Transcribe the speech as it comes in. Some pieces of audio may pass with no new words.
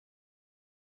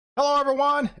Hello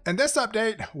everyone, in this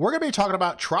update we're going to be talking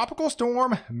about Tropical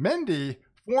Storm Mindy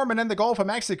forming in the Gulf of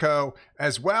Mexico,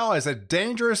 as well as a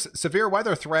dangerous severe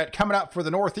weather threat coming up for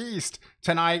the Northeast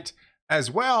tonight,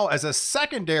 as well as a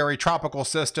secondary tropical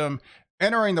system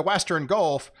entering the Western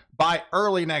Gulf by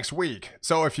early next week.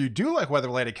 So if you do like weather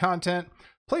related content,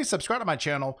 please subscribe to my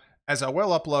channel, as I will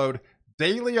upload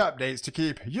daily updates to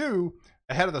keep you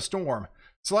ahead of the storm.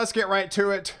 So let's get right to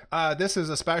it. This is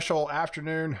a special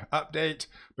afternoon update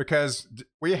because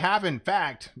we have, in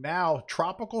fact, now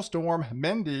Tropical Storm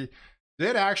Mindy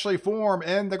did actually form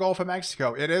in the Gulf of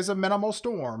Mexico. It is a minimal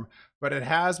storm, but it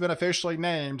has been officially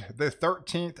named the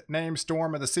 13th named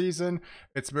storm of the season.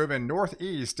 It's moving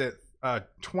northeast at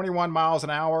 21 miles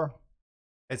an hour.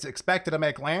 It's expected to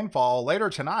make landfall later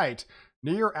tonight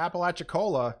near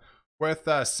Apalachicola, with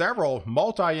several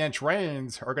multi-inch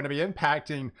rains are going to be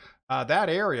impacting that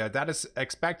area. That is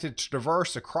expected to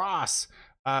traverse across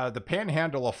the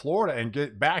panhandle of Florida and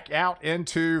get back out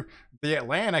into the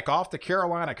Atlantic off the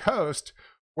Carolina coast,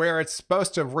 where it's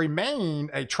supposed to remain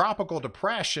a tropical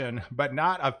depression, but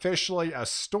not officially a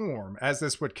storm, as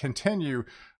this would continue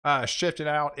shifting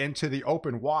out into the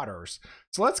open waters.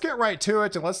 So let's get right to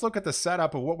it and let's look at the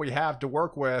setup of what we have to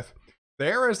work with.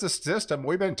 There is the system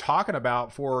we've been talking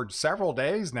about for several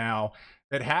days now.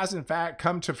 It has in fact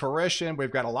come to fruition. We've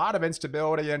got a lot of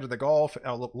instability into the Gulf,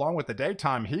 along with the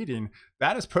daytime heating.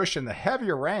 That is pushing the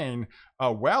heavier rain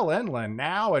well inland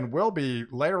now and will be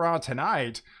later on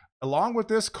tonight, along with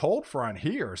this cold front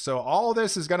here. So all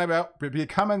this is going to be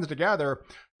coming together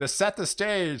to set the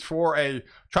stage for a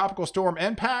tropical storm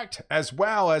impact, as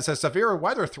well as a severe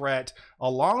weather threat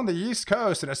along the East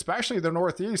Coast and especially the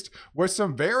Northeast with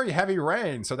some very heavy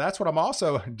rain. So that's what I'm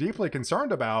also deeply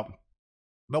concerned about.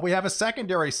 But we have a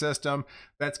secondary system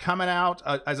that's coming out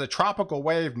as a tropical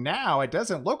wave now. It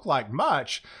doesn't look like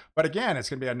much, but again, it's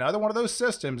going to be another one of those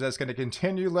systems that's going to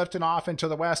continue lifting off into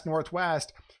the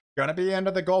west-northwest. Going to be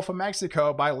into the Gulf of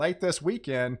Mexico by late this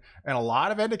weekend, and a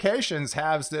lot of indications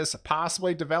has this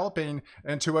possibly developing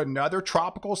into another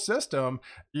tropical system,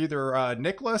 either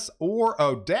Nicholas or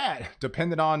Odette,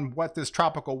 depending on what this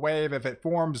tropical wave, if it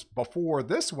forms before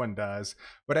this one does.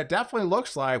 But it definitely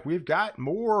looks like we've got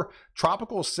more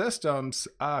tropical systems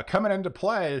coming into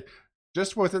play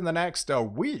just within the next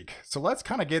week. So let's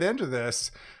kind of get into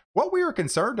this. What we were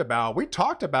concerned about, we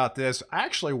talked about this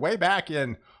actually way back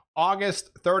in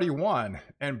August 31,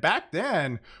 and back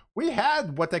then we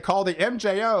had what they call the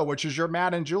MJO, which is your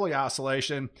Matt and Julie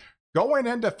oscillation, going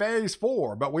into phase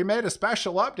 4, but we made a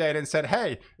special update and said,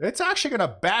 hey, it's actually going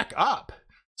to back up.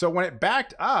 So when it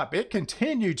backed up, it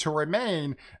continued to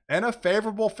remain in a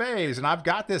favorable phase, and I've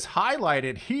got this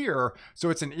highlighted here so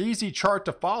it's an easy chart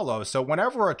to follow. So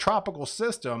whenever a tropical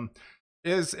system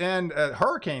is in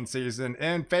hurricane season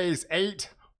in phase 8,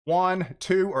 1,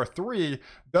 2, or 3,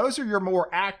 those are your more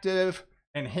active,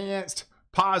 enhanced,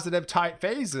 positive type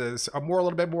phases, or more a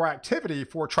little bit more activity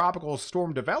for tropical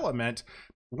storm development.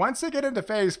 Once they get into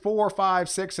phase 4, 5,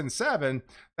 6, and 7,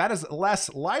 that is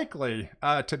less likely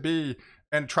to be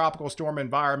in a tropical storm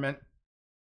environment.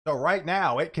 So right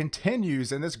now, it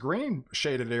continues in this green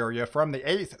shaded area from the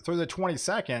 8th through the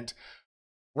 22nd.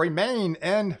 Remain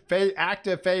in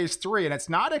active phase 3, and it's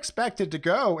not expected to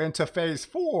go into phase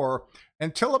 4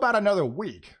 until about another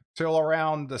week, till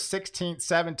around the 16th,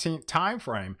 17th time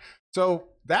frame. So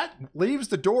that leaves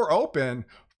the door open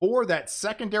for that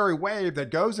secondary wave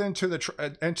that goes into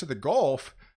the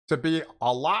Gulf to be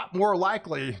a lot more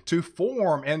likely to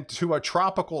form into a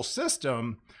tropical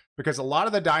system, because a lot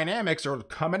of the dynamics are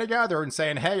coming together and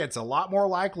saying, hey, it's a lot more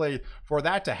likely for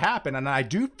that to happen. And I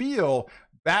do feel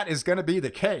that is going to be the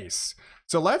case.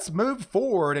 So let's move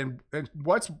forward, and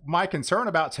what's my concern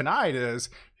about tonight is,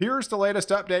 here's the latest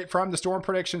update from the Storm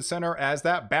Prediction Center as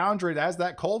that boundary, as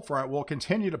that cold front will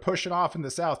continue to push it off in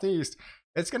the southeast.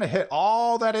 It's going to hit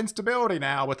all that instability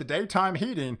now with the daytime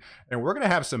heating, and we're going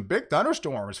to have some big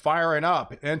thunderstorms firing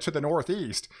up into the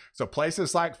northeast. So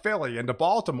places like Philly, into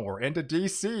Baltimore, into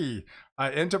DC,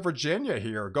 into Virginia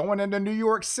here, going into New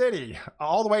York City,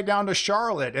 all the way down to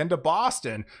Charlotte, into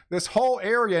Boston. This whole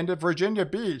area into Virginia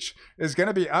Beach is going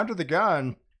to be under the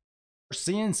gun. We're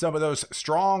seeing some of those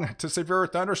strong to severe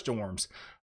thunderstorms.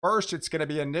 First, it's going to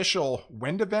be initial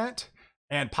wind event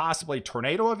and possibly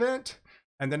tornado event.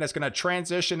 And then it's going to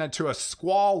transition into a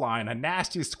squall line, a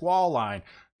nasty squall line,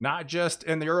 not just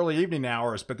in the early evening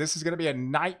hours, but this is going to be a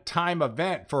nighttime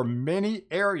event for many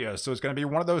areas. So it's going to be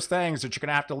one of those things that you're going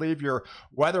to have to leave your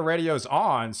weather radios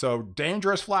on. So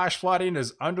dangerous flash flooding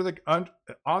is on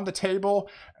the table,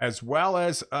 as well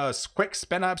as quick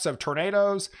spin ups of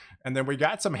tornadoes And then we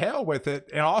got some hail with it,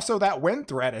 and also that wind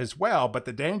threat as well. But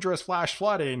the dangerous flash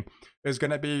flooding is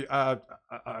going to be a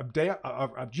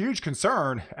huge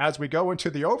concern as we go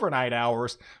into the overnight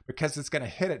hours, because it's going to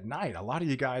hit at night. A lot of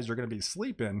you guys are going to be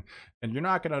sleeping, and you're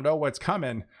not going to know what's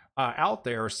coming out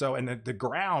there. So, and the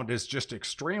ground is just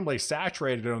extremely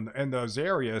saturated in those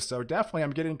areas. So definitely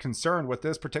I'm getting concerned with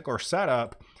this particular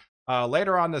setup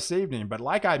later on this evening. But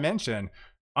like I mentioned,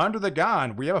 under the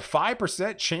gun, we have a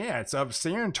 5% chance of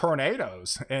seeing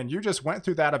tornadoes. And you just went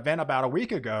through that event about a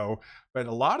week ago, but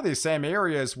a lot of these same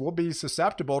areas will be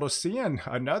susceptible to seeing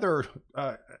another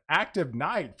active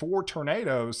night for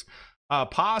tornadoes,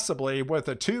 possibly with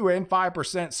a 2 and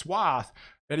 5% swath,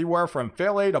 anywhere from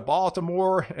Philly to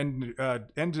Baltimore and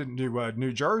into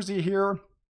New Jersey here.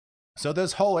 So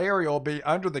this whole area will be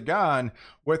under the gun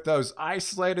with those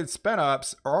isolated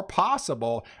spin-ups are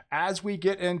possible as we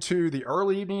get into the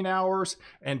early evening hours,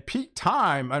 and peak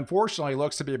time, unfortunately,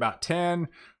 looks to be about 10,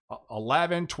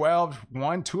 11, 12,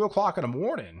 1, 2 o'clock in the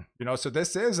morning. So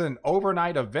this is an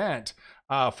overnight event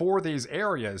for these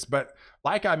areas. But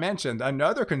like I mentioned,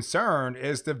 another concern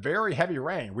is the very heavy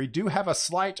rain. We do have a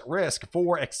slight risk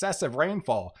for excessive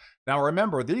rainfall. Now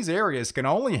remember, these areas can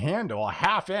only handle a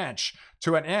 ½ inch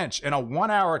to an inch in a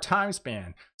 1 hour time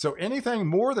span. So anything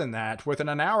more than that within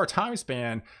an hour time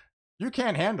span, you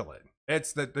can't handle it.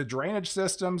 It's the drainage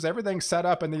systems, everything's set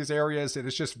up in these areas. It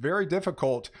is just very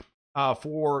difficult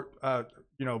for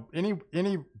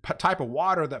any type of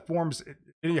water that forms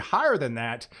any higher than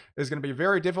that is going to be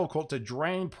very difficult to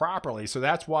drain properly. So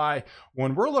that's why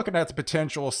when we're looking at the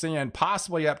potential seeing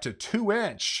possibly up to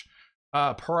 2-inch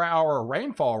per hour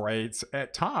rainfall rates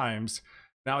at times,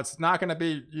 now it's not going to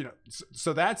be,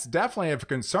 so that's definitely of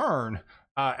concern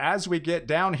as we get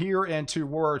down here into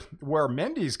where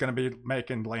Mindy's going to be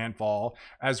making landfall,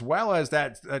 as well as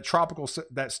that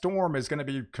storm is going to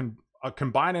be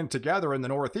combining together in the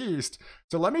Northeast.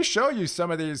 So let me show you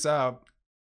some of these.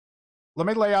 Let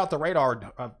me lay out the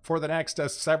radar for the next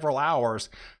several hours.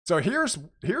 So here's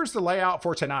the layout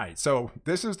for tonight. So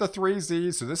this is the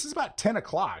 3Z. So this is about 10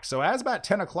 o'clock. So as about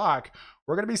 10 o'clock,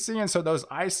 we're going to be seeing some of those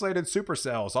isolated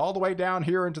supercells all the way down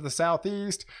here into the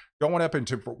southeast, going up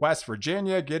into West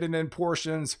Virginia, getting in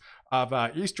portions of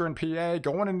eastern PA,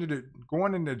 going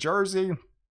into Jersey,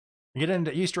 get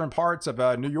into eastern parts of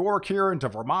New York here, into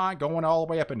Vermont, going all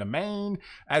the way up into Maine.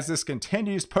 As this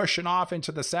continues pushing off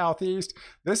into the southeast,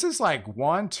 this is like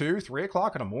 1, 2, 3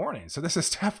 o'clock in the morning. So this is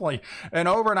definitely an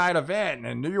overnight event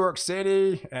in New York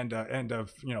City and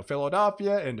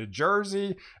Philadelphia and to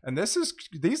Jersey. And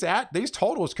these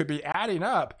totals could be adding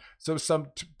up. So some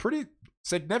pretty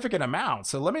significant amounts.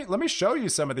 So let me show you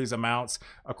some of these amounts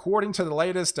according to the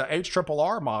latest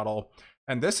HRRR model.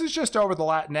 And this is just over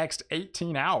the next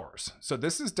 18 hours. So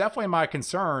this is definitely my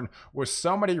concern with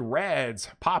so many reds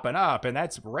popping up. And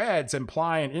that's reds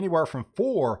implying anywhere from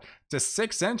 4 to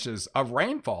 6 inches of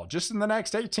rainfall just in the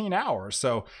next 18 hours.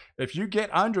 So if you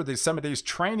get under some of these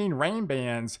training rain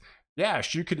bands,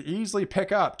 yes, you could easily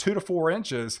pick up 2 to 4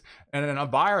 inches in an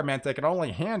environment that can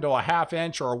only handle a ½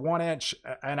 inch or a 1 inch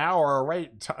an hour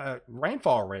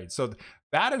rainfall rate. So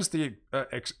that is the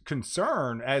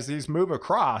concern as these move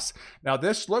across. Now,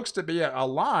 this looks to be a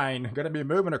line going to be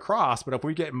moving across, but if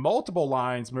we get multiple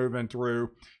lines moving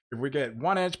through, if we get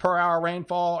 1 inch per hour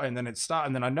rainfall and then it stops,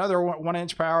 and then another 1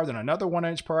 inch per hour, then another 1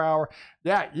 inch per hour,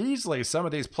 yeah, easily some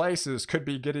of these places could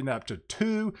be getting up to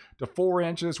 2 to 4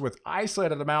 inches with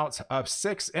isolated amounts of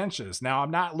 6 inches. Now,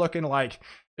 I'm not looking like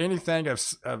anything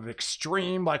of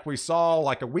extreme like we saw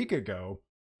like a week ago,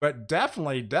 but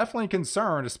definitely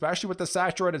concerned, especially with the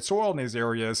saturated soil in these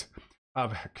areas,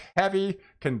 of heavy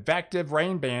convective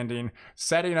rain banding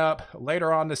setting up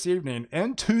later on this evening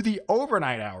into the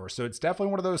overnight hours. So it's definitely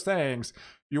one of those things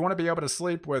you want to be able to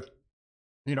sleep with,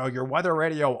 your weather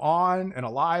radio on and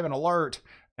alive and alert,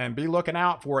 and be looking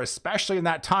out for, especially in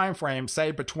that time frame,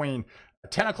 say between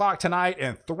 10 o'clock tonight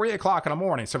and 3 o'clock in the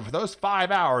morning. So for those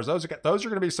 5 hours, those are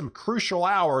going to be some crucial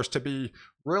hours to be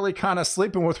really kind of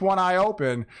sleeping with one eye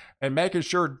open and making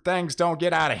sure things don't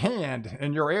get out of hand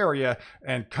in your area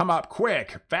and come up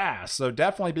quick, fast. So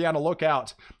definitely be on the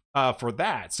lookout for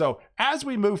that. So as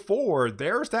we move forward,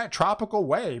 there's that tropical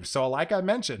wave. So like I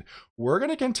mentioned, we're going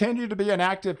to continue to be in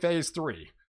active phase 3.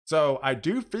 So I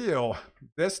do feel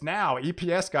this now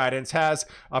EPS guidance has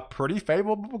a pretty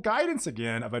favorable guidance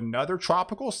again of another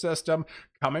tropical system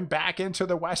coming back into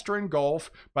the Western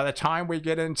Gulf. By the time we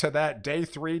get into that day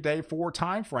 3, day 4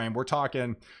 time frame, we're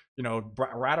talking,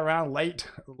 right around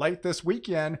late this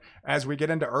weekend. As we get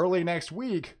into early next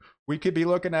week, we could be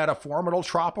looking at a formidable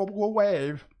tropical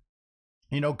wave,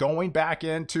 going back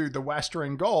into the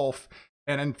Western Gulf.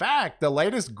 And in fact, the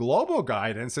latest global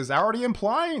guidance is already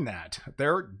implying that.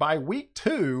 They're by week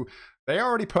 2, they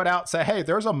already put out, say, hey,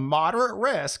 there's a moderate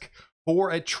risk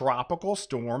for a tropical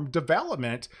storm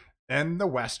development in the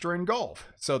Western Gulf.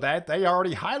 So that they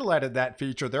already highlighted that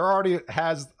feature. There already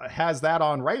has that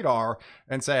on radar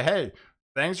and say, hey,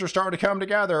 things are starting to come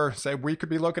together. Say we could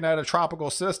be looking at a tropical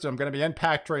system going to be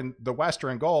impacting the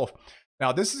Western Gulf.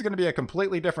 Now, this is going to be a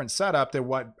completely different setup than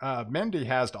what Mindy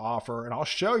has to offer, and I'll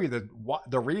show you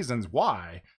the reasons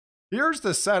why. Here's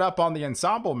the setup on the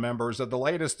ensemble members of the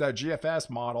latest GFS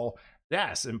model.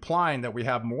 Yes, implying that we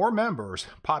have more members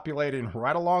populating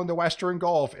right along the Western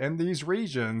Gulf in these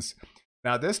regions.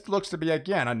 Now, this looks to be,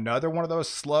 again, another one of those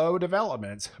slow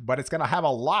developments, but it's going to have a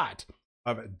lot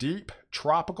of deep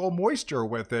tropical moisture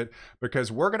with it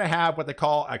because we're going to have what they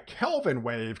call a Kelvin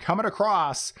wave coming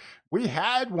across. We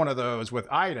had one of those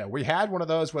with Ida. We had one of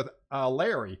those with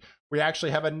Larry. We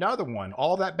actually have another one.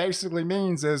 All that basically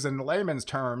means is, in layman's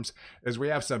terms, is we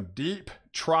have some deep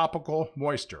tropical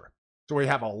moisture. So we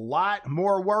have a lot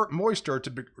more moisture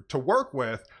to work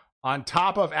with on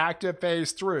top of active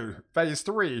phase 3.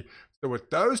 So with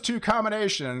those two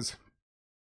combinations,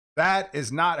 that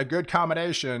is not a good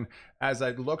combination, as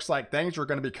it looks like things are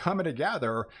going to be coming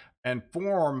together and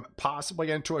form possibly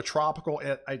into a tropical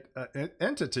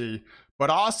entity, but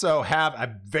also have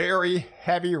a very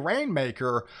heavy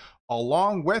rainmaker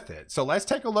along with it. So let's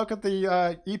take a look at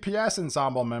the EPS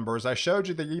ensemble members. I showed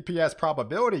you the EPS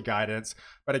probability guidance,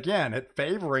 but again, it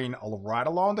favoring right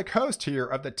along the coast here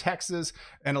of the Texas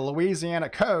and Louisiana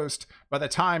coast. By the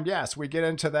time, yes, we get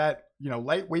into that,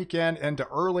 late weekend into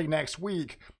early next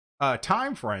week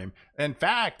time frame. In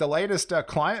fact, the latest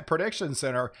Client Prediction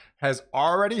Center has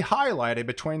already highlighted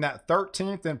between that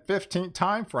 13th and 15th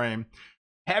time frame,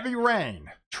 heavy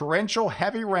rain, torrential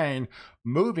heavy rain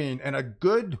moving in a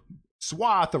good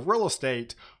swath of real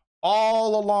estate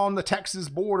all along the Texas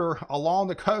border, along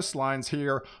the coastlines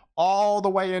here, all the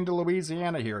way into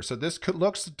Louisiana here. So this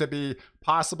looks to be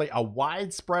possibly a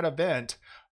widespread event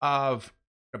of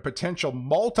a potential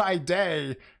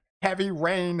multi-day heavy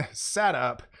rain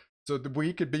setup, so that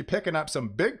we could be picking up some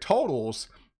big totals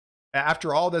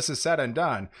after all this is said and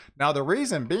done. Now, the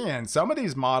reason being, some of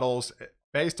these models,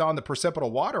 based on the precipitable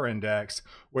water index,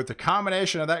 with the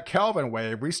combination of that Kelvin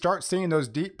wave, we start seeing those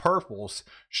deep purples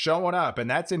showing up, and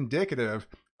that's indicative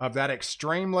of that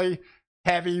extremely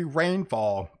heavy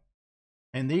rainfall.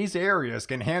 And these areas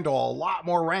can handle a lot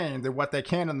more rain than what they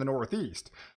can in the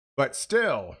Northeast. But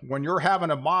still, when you're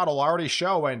having a model already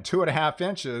showing 2.5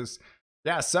 inches,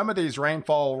 yeah, some of these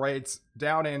rainfall rates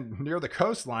down in near the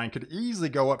coastline could easily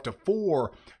go up to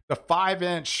 4 to 5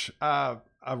 inch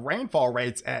rainfall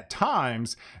rates at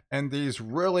times, and these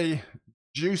really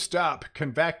juiced up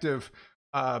convective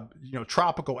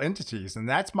tropical entities. And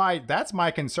that's my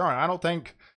concern. I don't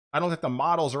think the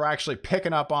models are actually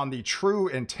picking up on the true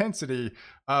intensity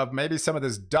of maybe some of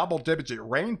this double-digit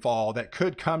rainfall that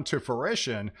could come to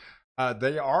fruition.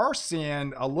 They are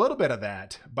seeing a little bit of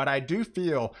that, but I do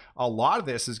feel a lot of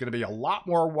this is going to be a lot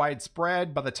more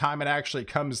widespread by the time it actually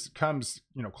comes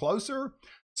closer.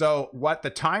 So what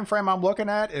the time frame I'm looking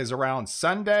at is around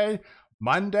Sunday,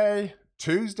 Monday,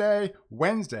 Tuesday,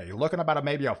 Wednesday, looking about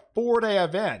maybe a 4-day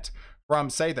event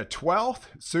from, say, the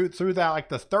 12th through that, like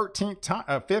the 13th,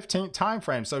 15th time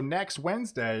frame. So next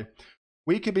Wednesday,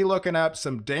 we could be looking up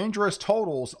some dangerous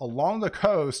totals along the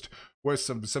coast with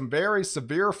some very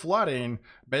severe flooding,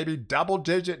 maybe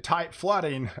double-digit type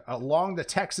flooding along the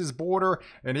Texas border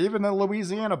and even the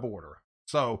Louisiana border.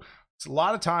 So a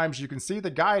lot of times you can see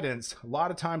the guidance. A lot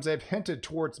of times they've hinted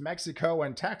towards Mexico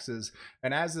and Texas,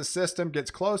 and as the system gets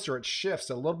closer, it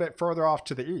shifts a little bit further off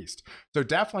to the east. So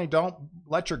definitely don't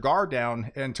let your guard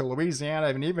down into Louisiana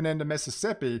and even into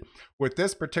Mississippi with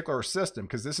this particular system,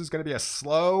 because this is going to be a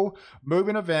slow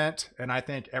moving event, and I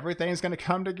think everything's going to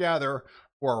come together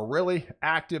for a really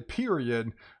active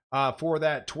period for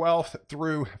that 12th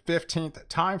through 15th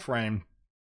time frame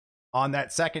on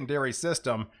that secondary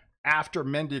system after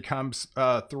Mindy comes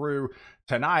through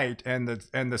tonight, and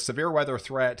the severe weather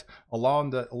threat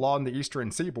along the eastern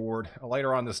seaboard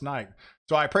later on this night.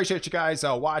 So I appreciate you guys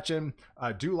watching.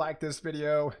 Do like this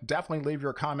video. Definitely leave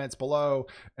your comments below,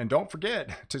 and don't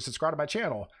forget to subscribe to my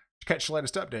channel to catch the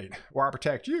latest update where I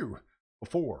protect you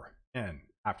before and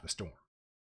after the storm.